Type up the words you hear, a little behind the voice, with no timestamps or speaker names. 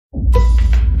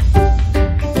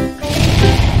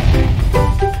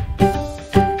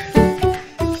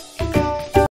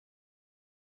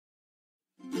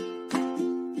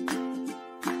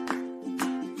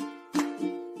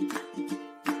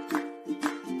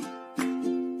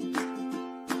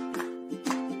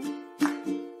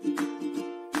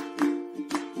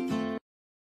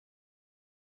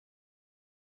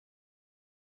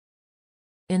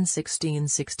In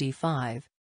 1665,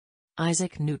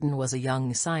 Isaac Newton was a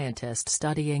young scientist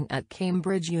studying at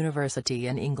Cambridge University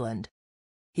in England.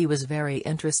 He was very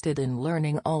interested in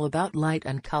learning all about light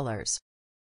and colors.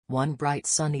 One bright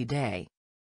sunny day,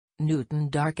 Newton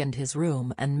darkened his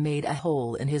room and made a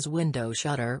hole in his window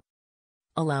shutter,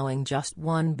 allowing just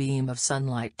one beam of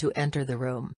sunlight to enter the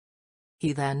room.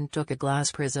 He then took a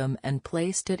glass prism and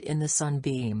placed it in the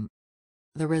sunbeam.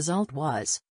 The result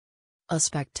was a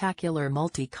spectacular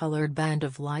multicolored band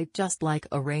of light just like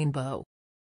a rainbow.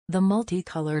 The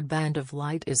multicolored band of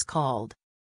light is called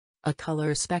a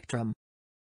color spectrum.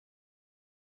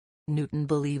 Newton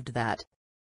believed that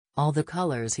all the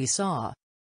colors he saw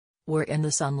were in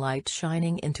the sunlight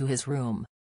shining into his room.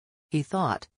 He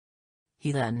thought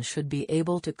he then should be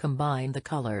able to combine the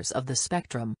colors of the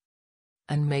spectrum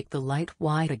and make the light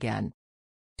white again.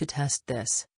 To test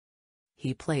this,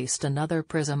 he placed another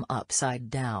prism upside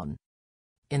down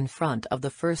in front of the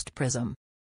first prism.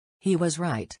 He was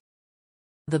right.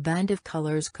 The band of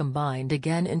colors combined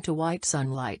again into white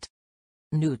sunlight.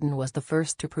 Newton was the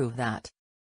first to prove that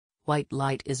white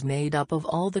light is made up of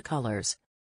all the colors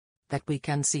that we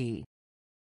can see.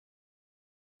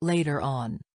 Later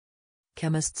on,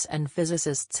 chemists and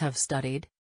physicists have studied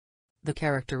the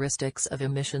characteristics of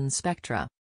emission spectra,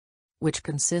 which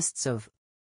consists of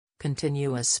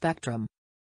continuous spectrum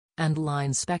and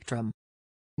line spectrum.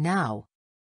 Now,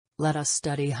 let us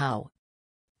study how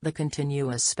the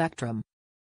continuous spectrum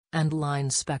and line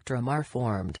spectrum are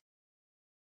formed.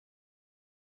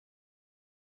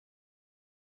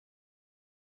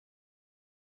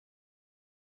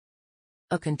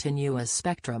 A continuous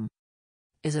spectrum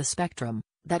is a spectrum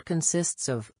that consists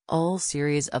of all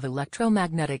series of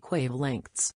electromagnetic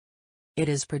wavelengths. It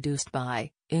is produced by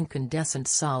incandescent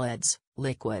solids,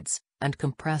 liquids, and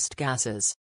compressed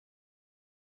gases.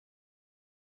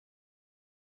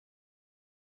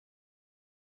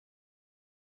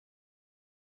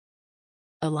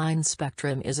 A line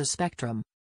spectrum is a spectrum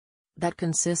that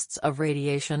consists of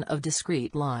radiation of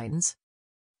discrete lines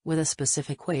with a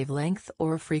specific wavelength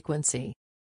or frequency.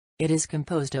 It is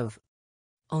composed of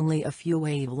only a few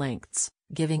wavelengths,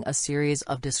 giving a series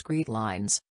of discrete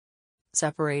lines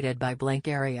separated by blank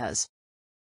areas.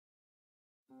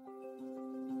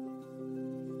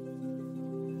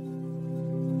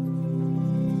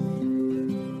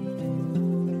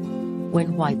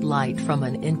 When white light from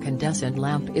an incandescent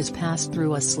lamp is passed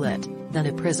through a slit, then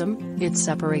a prism, it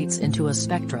separates into a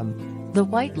spectrum. The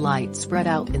white light spread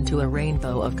out into a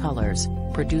rainbow of colors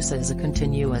produces a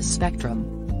continuous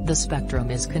spectrum. The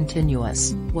spectrum is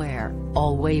continuous, where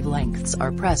all wavelengths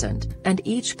are present, and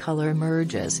each color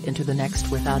merges into the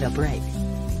next without a break.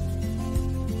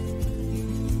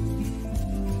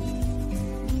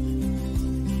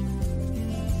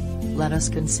 Let us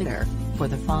consider, for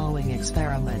the following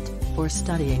experiment, for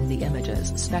studying the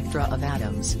images spectra of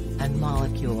atoms and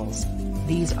molecules.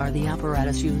 These are the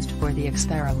apparatus used for the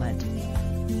experiment.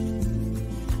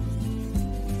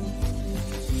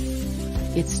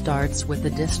 It starts with the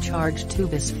discharge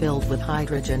tube is filled with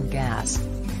hydrogen gas.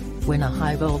 When a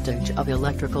high voltage of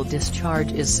electrical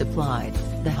discharge is supplied,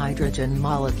 the hydrogen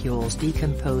molecules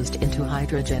decomposed into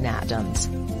hydrogen atoms.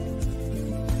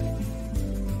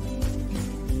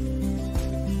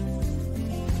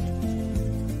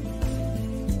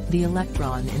 The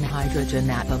electron in hydrogen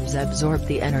atoms absorb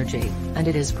the energy, and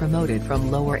it is promoted from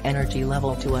lower energy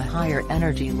level to a higher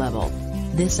energy level.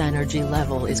 This energy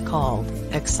level is called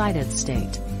excited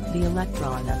state. The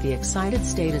electron at the excited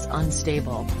state is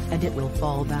unstable, and it will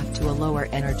fall back to a lower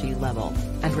energy level,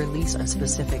 and release a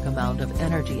specific amount of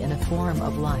energy in a form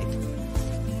of light.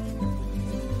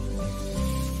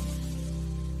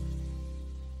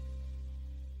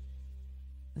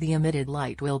 The emitted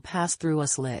light will pass through a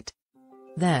slit.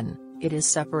 Then, it is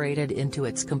separated into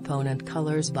its component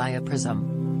colors by a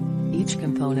prism. Each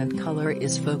component color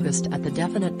is focused at the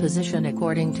definite position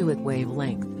according to its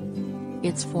wavelength.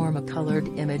 It's form a colored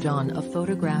image on a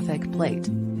photographic plate.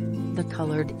 The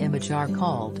colored image are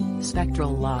called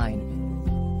spectral line.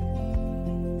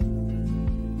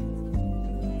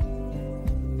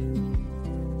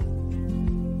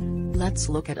 Let's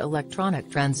look at electronic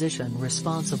transition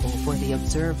responsible for the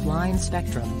observed line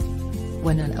spectrum.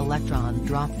 When an electron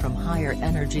drops from higher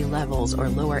energy levels or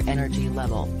lower energy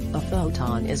level, a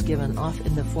photon is given off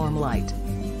in the form light.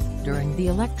 During the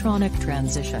electronic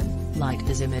transition, light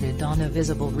is emitted on a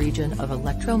visible region of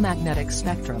electromagnetic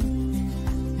spectrum.